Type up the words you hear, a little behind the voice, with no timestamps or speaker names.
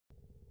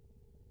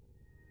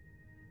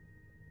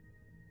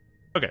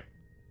Okay.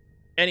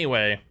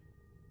 Anyway,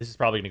 this is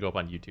probably gonna go up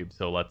on YouTube,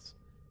 so let's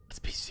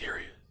be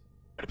serious.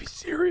 Gotta be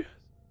serious.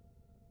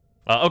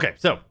 Okay,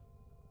 so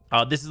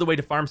this is the way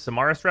to farm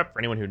Simaris rep for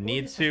anyone who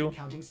needs to.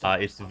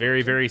 It's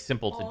very, very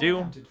simple to do.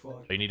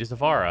 All you need is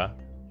Ivara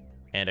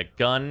and a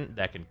gun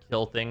that can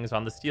kill things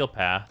on the steel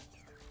path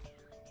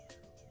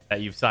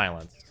that you've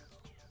silenced.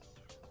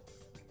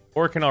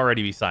 Or it can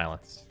already be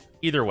silenced.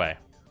 Either way.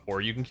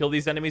 Or you can kill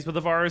these enemies with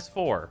Ivara's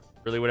 4.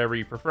 Really, whatever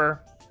you prefer.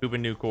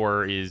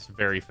 Nukor is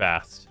very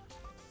fast.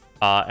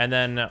 And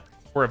then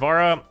for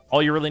Ivara,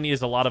 all you really need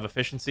is a lot of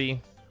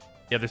efficiency.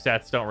 The other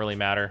stats don't really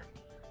matter.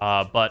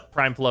 But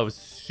Prime Flow is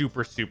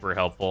super, super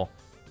helpful.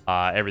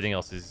 Everything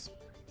else is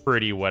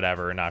pretty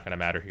whatever, not going to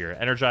matter here.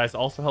 Energize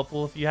also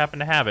helpful if you happen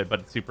to have it,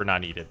 but it's super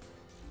not needed.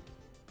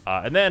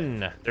 And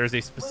then there's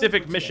a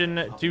specific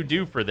mission to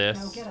do for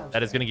this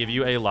that is going to give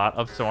you a lot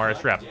of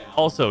Simaris rep.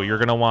 Also, you're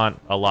going to want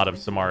a lot of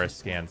Simaris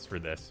scans for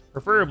this.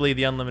 Preferably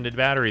the unlimited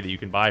battery that you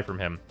can buy from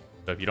him.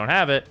 So if you don't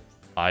have it,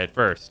 buy it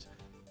first.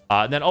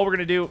 And then all we're going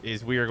to do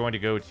is we are going to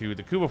go to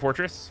the Kuba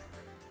Fortress.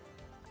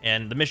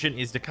 And the mission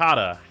is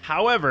Dakota.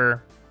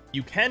 However,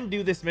 you can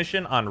do this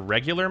mission on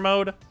regular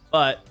mode,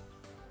 but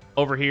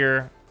over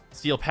here,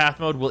 Steel Path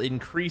mode will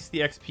increase the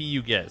XP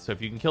you get. So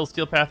if you can kill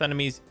Steel Path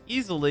enemies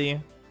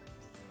easily,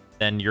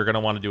 then you're going to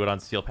want to do it on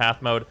Steel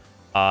Path mode,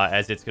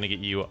 as it's going to get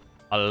you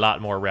a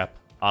lot more rep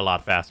a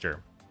lot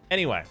faster.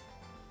 Anyway,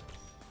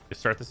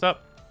 just start this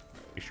up.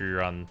 Be sure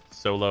you're on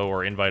solo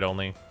or invite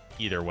only,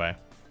 either way.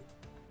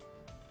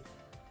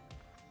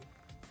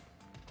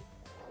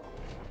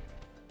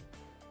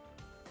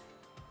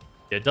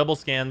 Yeah, double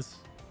scans.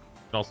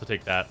 You can also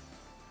take that.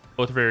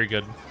 Both are very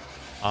good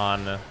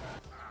on...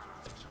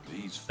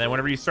 Then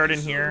whenever you start in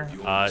here,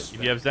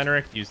 if you have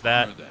Zeneric, use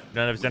that. If you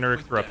don't have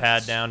Zeneric, throw a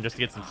pad down just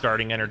to get some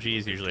starting energy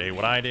is usually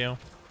what I do.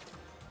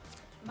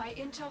 My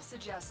intel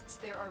suggests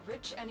there are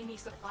rich enemy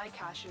supply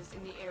caches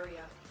in the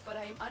area, but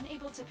I am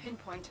unable to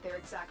pinpoint their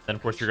exact Then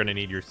of course you're going to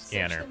need your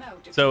scanner.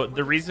 So So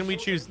the reason we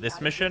choose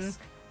this mission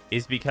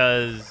is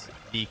because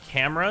the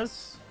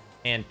cameras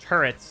and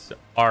turrets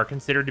are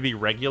considered to be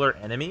regular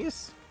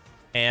enemies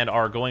and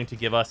are going to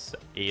give us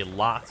a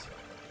lot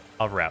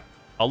of rep,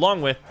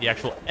 along with the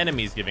actual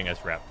enemies giving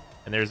us rep.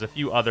 And there's a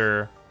few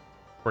other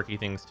quirky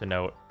things to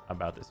note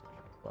about this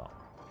mission as well.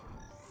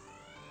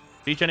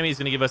 So each enemy is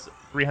going to give us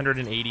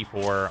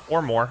 384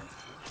 or more.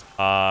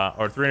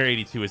 Or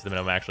 382 is the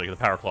minimum, actually. The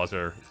power claws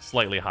are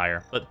slightly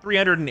higher. But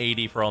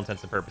 380 for all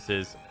intents and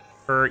purposes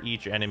per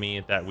each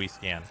enemy that we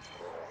scan.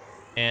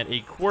 And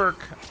a quirk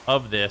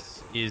of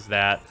this is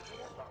that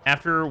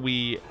after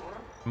we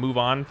move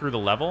on through the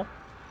level,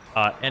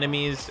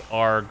 enemies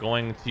are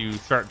going to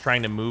start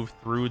trying to move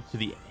through to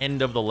the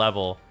end of the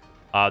level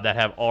that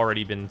have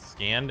already been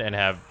scanned and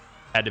have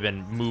had to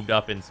been moved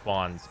up in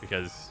spawns,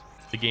 because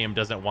the game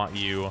doesn't want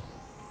you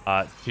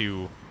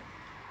to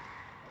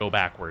go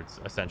backwards,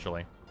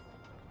 essentially.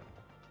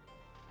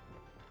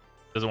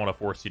 Doesn't want to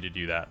force you to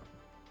do that.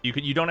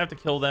 You don't have to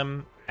kill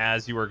them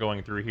as you are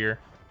going through here.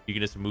 You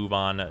can just move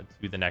on to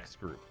the next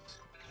groups.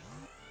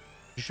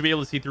 You should be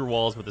able to see through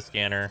walls with the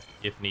scanner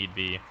if need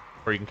be,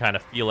 or you can kind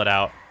of feel it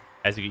out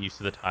as you get used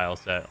to the tile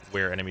set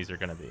where enemies are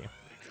going to be.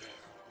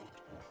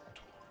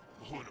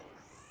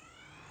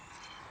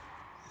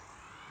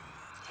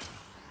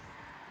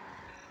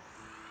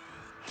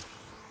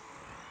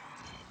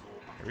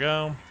 There we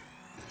go.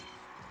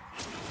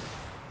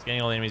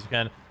 Scanning all the enemies you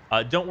can.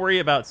 Don't worry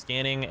about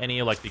scanning any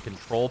of like the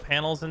control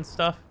panels and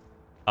stuff.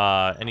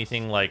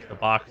 Anything like the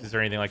boxes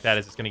or anything like that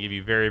is just going to give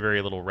you very,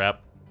 very little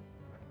rep.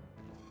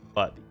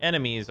 But the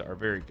enemies are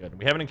very good.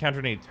 We haven't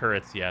encountered any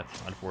turrets yet,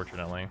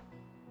 unfortunately.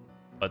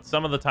 But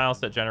some of the tile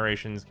set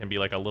generations can be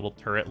like a little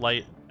turret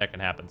light. That can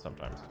happen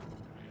sometimes.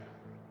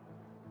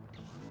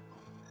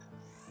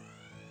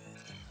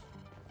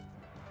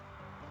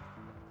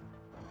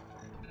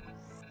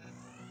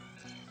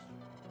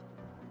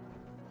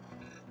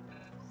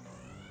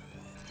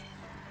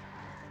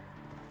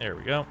 There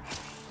we go.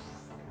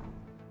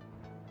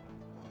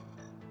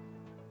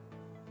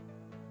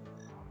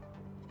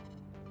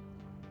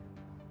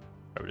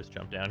 I would just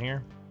jump down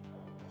here.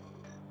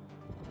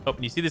 Oh,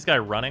 you see this guy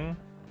running?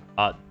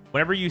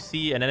 Whenever you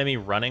see an enemy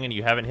running and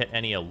you haven't hit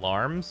any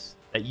alarms,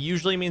 that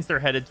usually means they're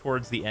headed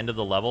towards the end of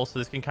the level, so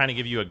this can kind of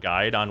give you a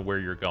guide on where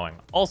you're going.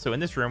 Also, in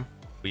this room,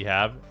 we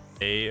have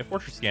a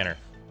fortress scanner.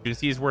 You can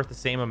see is worth the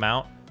same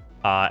amount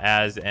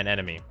as an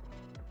enemy.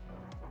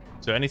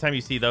 So anytime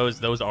you see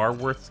those are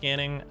worth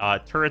scanning.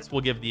 Turrets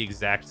will give the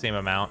exact same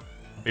amount,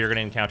 but you're going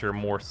to encounter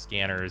more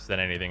scanners than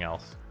anything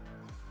else.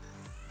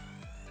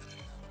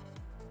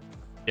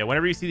 Yeah,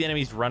 whenever you see the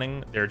enemies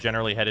running, they're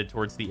generally headed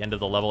towards the end of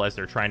the level as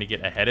they're trying to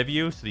get ahead of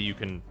you so that you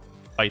can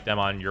fight them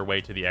on your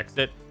way to the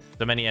exit.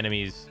 So many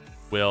enemies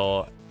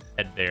will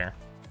head there.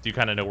 So you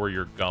kind of know where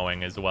you're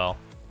going as well.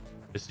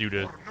 Just due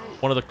to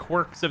one of the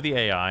quirks of the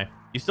AI.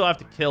 You still have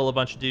to kill a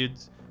bunch of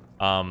dudes,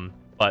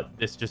 but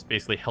this just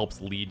basically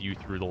helps lead you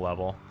through the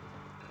level.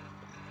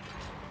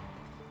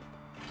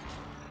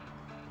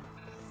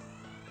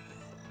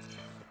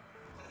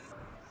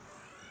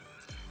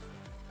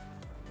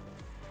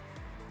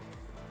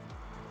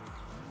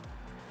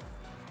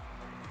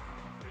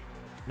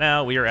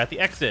 Now we are at the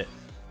exit.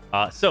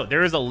 So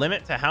there is a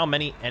limit to how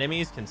many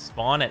enemies can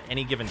spawn at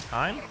any given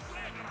time.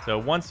 So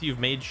once you've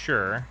made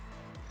sure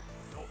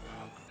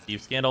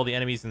you've scanned all the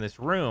enemies in this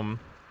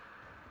room,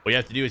 what you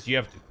have to do is you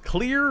have to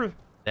clear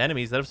the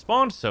enemies that have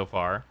spawned so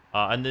far.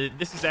 And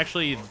this is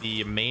actually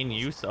the main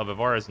use of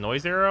Ivara's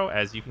noise arrow,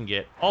 as you can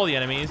get all the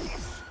enemies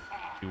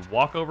to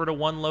walk over to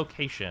one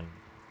location.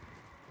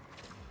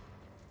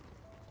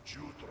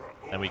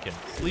 Then we can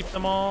sleep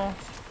them all,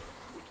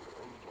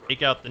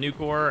 take out the new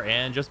core,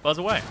 and just buzz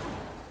away.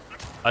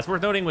 It's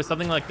worth noting with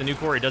something like the new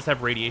core, it does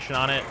have radiation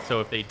on it,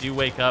 so if they do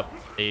wake up,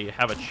 they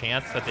have a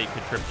chance that they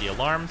could trip the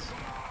alarms.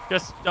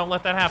 Just don't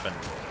let that happen.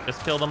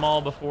 Just kill them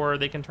all before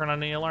they can turn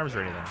on any alarms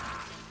or anything.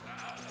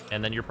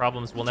 And then your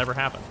problems will never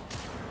happen.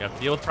 You have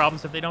to deal with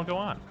problems if they don't go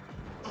on.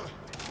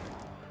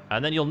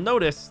 And then you'll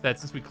notice that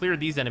since we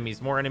cleared these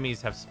enemies, more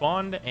enemies have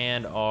spawned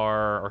and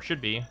are, or should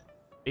be,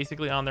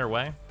 basically on their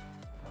way.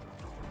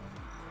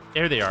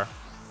 There they are.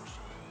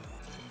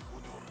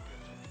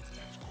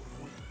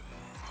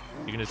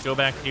 You can just go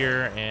back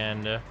here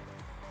and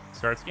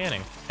start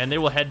scanning. And they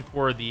will head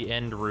for the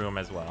end room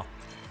as well.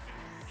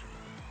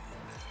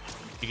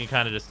 You can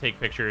kind of just take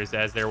pictures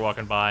as they're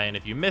walking by, and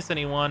if you miss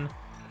anyone,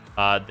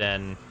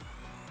 then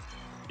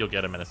you'll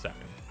get them in a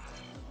second.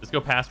 Just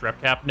go past rep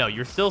cap. No,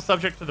 you're still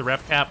subject to the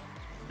rep cap.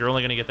 You're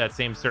only going to get that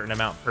same certain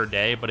amount per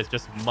day, but it's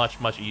just much,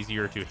 much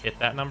easier to hit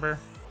that number.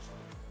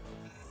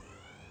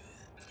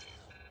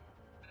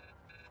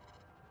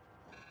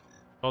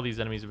 All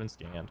these enemies have been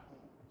scanned.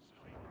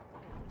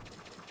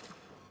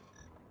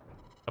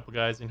 A couple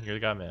guys in here that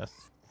got missed.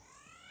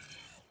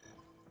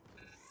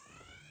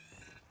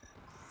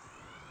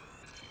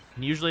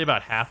 And usually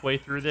about halfway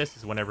through this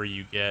is whenever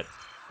you get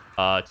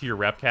to your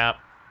rep cap.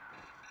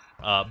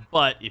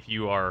 But if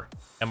you are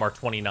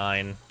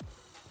MR29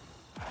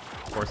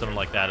 or something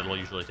like that, it'll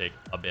usually take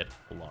a bit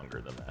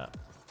longer than that.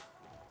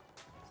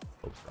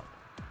 Oops, wrong.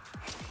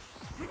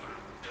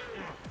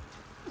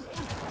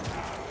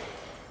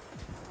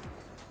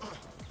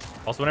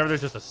 Also, whenever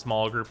there's just a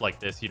small group like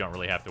this, you don't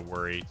really have to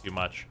worry too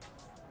much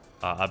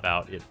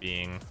about it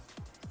being...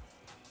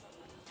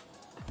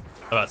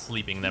 about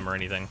sleeping them or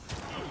anything.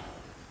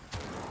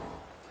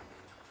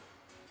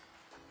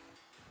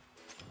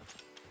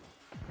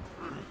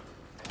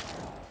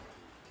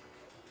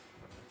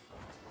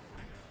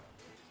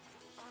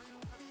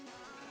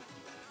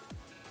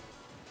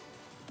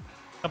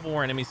 Couple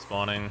more enemies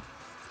spawning.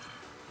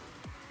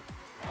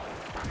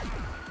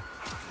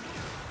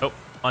 Oh,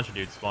 bunch of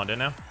dudes spawned in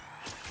now.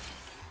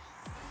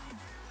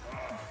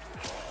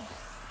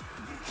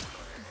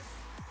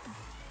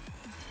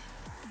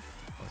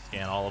 We'll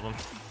scan all of them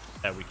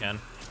that we can.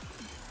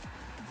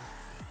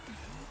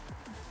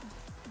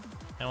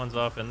 That one's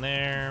off in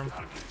there.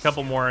 A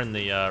couple more in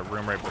the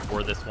room right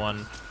before this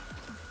one.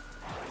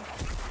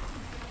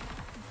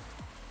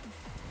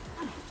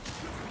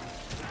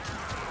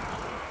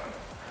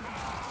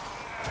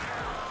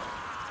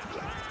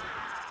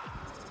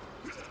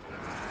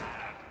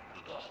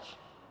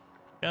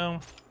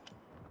 Go.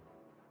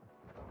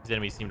 These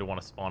enemies seem to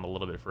want to spawn a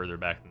little bit further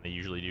back than they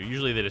usually do.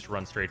 Usually they just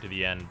run straight to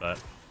the end, but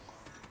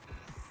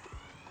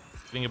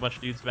getting a bunch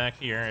of dudes back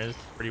here is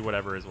pretty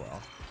whatever as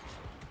well.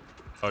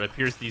 Oh, it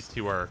appears these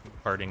two are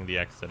guarding the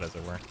exit, as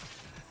it were.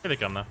 Here they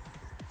come, though.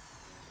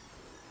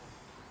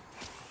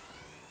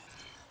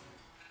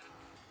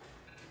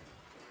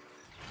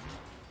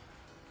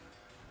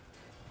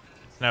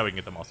 So now we can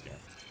get them all scanned.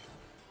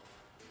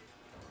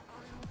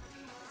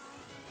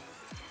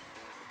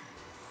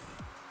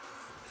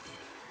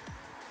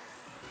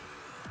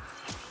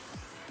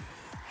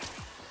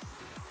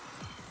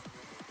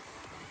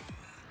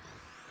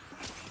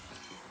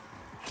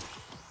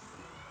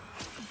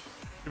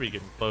 Should be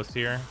getting close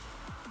here.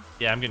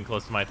 Yeah, I'm getting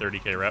close to my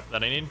 30k rep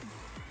that I need.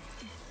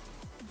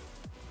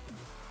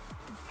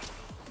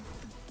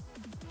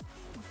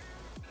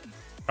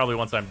 Probably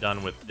once I'm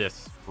done with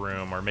this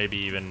room, or maybe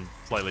even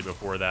slightly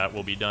before that,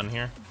 we'll be done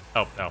here.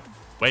 Oh, no.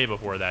 Way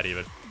before that,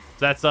 even. So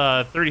that's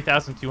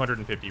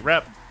 30,250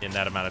 rep in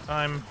that amount of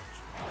time,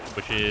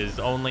 which is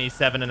only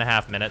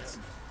 7.5 minutes.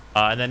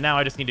 And then now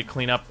I just need to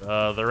clean up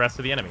the rest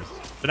of the enemies.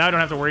 So now I don't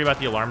have to worry about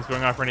the alarms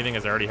going off or anything,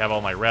 as I already have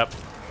all my rep.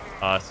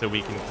 So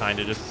we can kind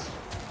of just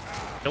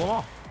kill them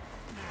all.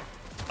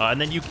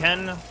 And then you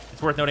can,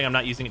 it's worth noting I'm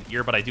not using it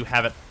here, but I do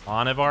have it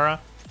on Ivara.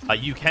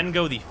 You can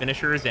go the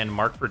finishers and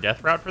mark for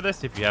death route for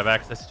this if you have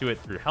access to it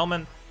through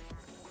Helmet,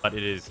 but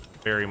it is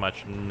very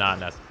much not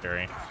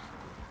necessary.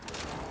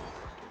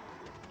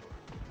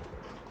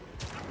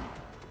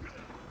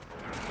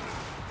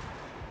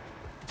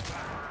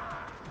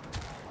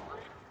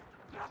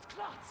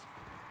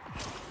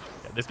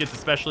 Yeah, this gets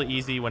especially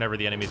easy whenever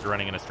the enemies are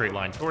running in a straight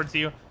line towards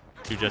you.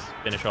 To just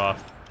finish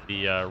off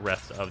the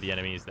rest of the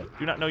enemies that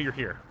do not know you're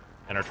here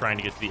and are trying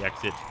to get to the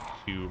exit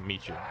to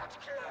meet you.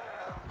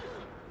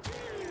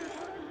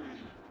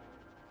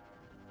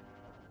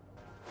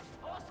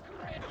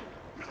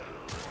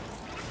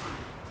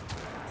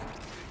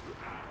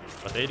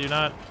 But they do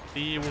not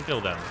see will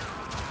kill them.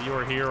 See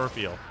or hear or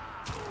feel.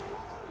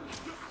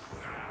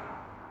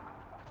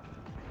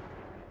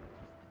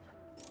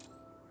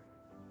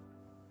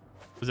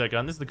 Who's that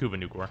gun? This is the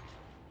Kuva Nucor.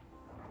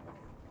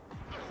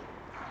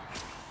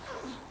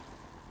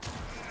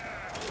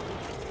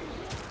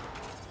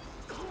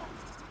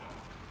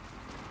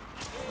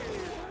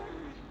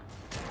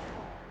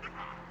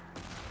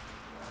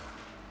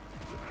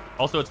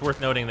 Also, it's worth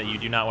noting that you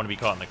do not want to be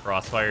caught in the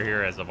crossfire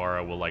here, as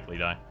Ivara will likely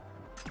die.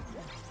 Oh,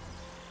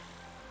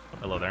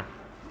 hello there.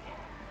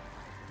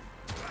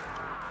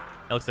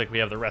 It looks like we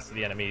have the rest of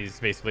the enemies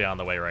basically on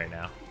the way right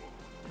now.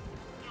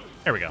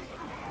 There we go.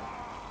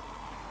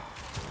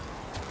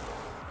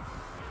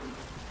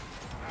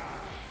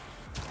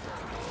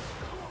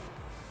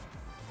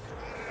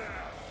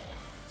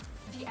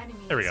 The enemy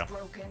There we is go.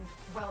 broken.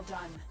 Well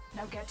done.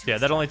 Now get to Yeah,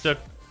 that only took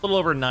extraction. a little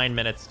over 9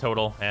 minutes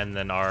total, and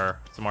then our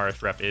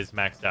Simaris rep is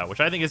maxed out, which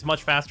I think is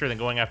much faster than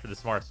going after the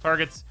Simaris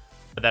targets,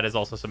 but that is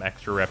also some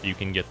extra rep you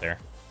can get there.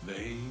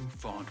 They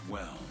fought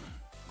well.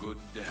 Good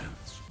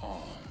dance,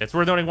 all. It's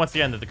worth noting once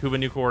again that the Kuva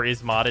Nucor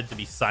is modded to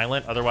be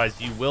silent, otherwise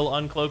you will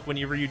uncloak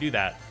whenever you do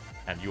that,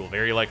 and you will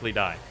very likely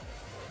die.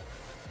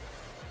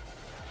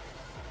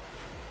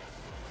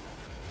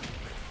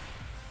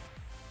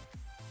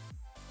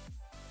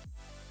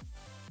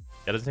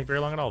 That doesn't take very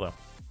long at all, though.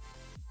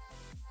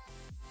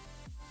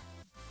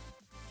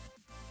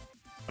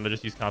 I'm gonna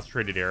just use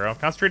Concentrated Arrow.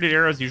 Concentrated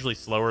Arrow is usually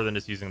slower than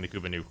just using the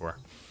Kuva Nucor.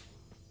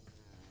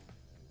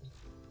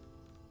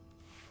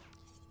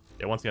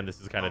 Yeah, once again, this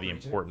is kind of the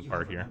important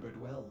part here.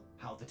 Well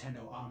how the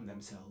Tenno arm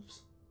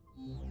themselves.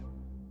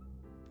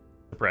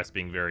 The press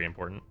being very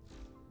important.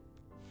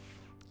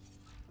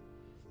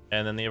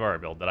 And then the Ivara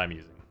build that I'm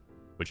using,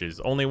 which is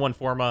only one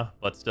Forma,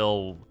 but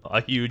still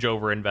a huge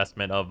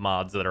overinvestment of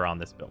mods that are on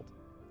this build.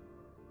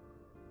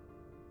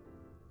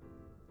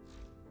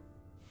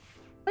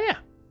 Oh yeah.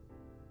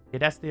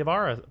 That's the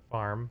Ivara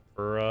farm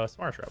for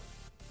Simaris rep.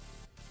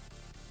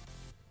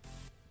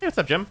 Hey, what's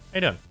up, Jim? How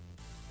you doing?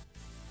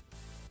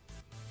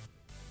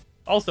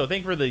 Also,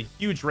 thank you for the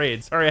huge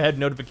raid. Sorry I had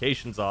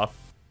notifications off.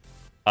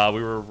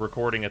 We were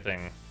recording a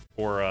thing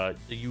for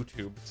the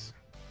YouTubes.